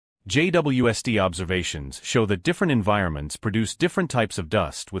JWST observations show that different environments produce different types of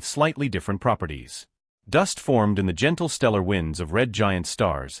dust with slightly different properties. Dust formed in the gentle stellar winds of red giant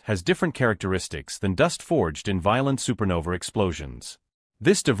stars has different characteristics than dust forged in violent supernova explosions.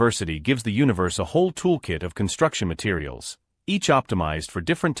 This diversity gives the universe a whole toolkit of construction materials, each optimized for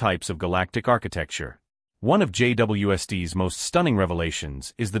different types of galactic architecture. One of JWST's most stunning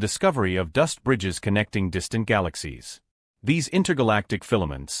revelations is the discovery of dust bridges connecting distant galaxies. These intergalactic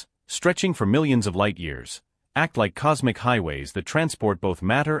filaments, stretching for millions of light-years, act like cosmic highways that transport both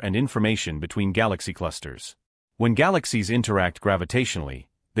matter and information between galaxy clusters. When galaxies interact gravitationally,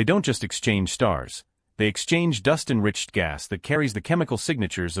 they don't just exchange stars, they exchange dust-enriched gas that carries the chemical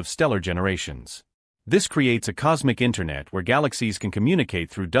signatures of stellar generations. This creates a cosmic internet where galaxies can communicate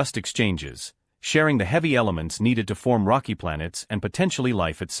through dust exchanges, sharing the heavy elements needed to form rocky planets and potentially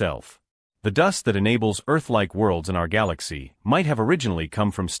life itself. The dust that enables Earth-like worlds in our galaxy might have originally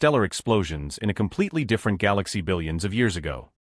come from stellar explosions in a completely different galaxy billions of years ago.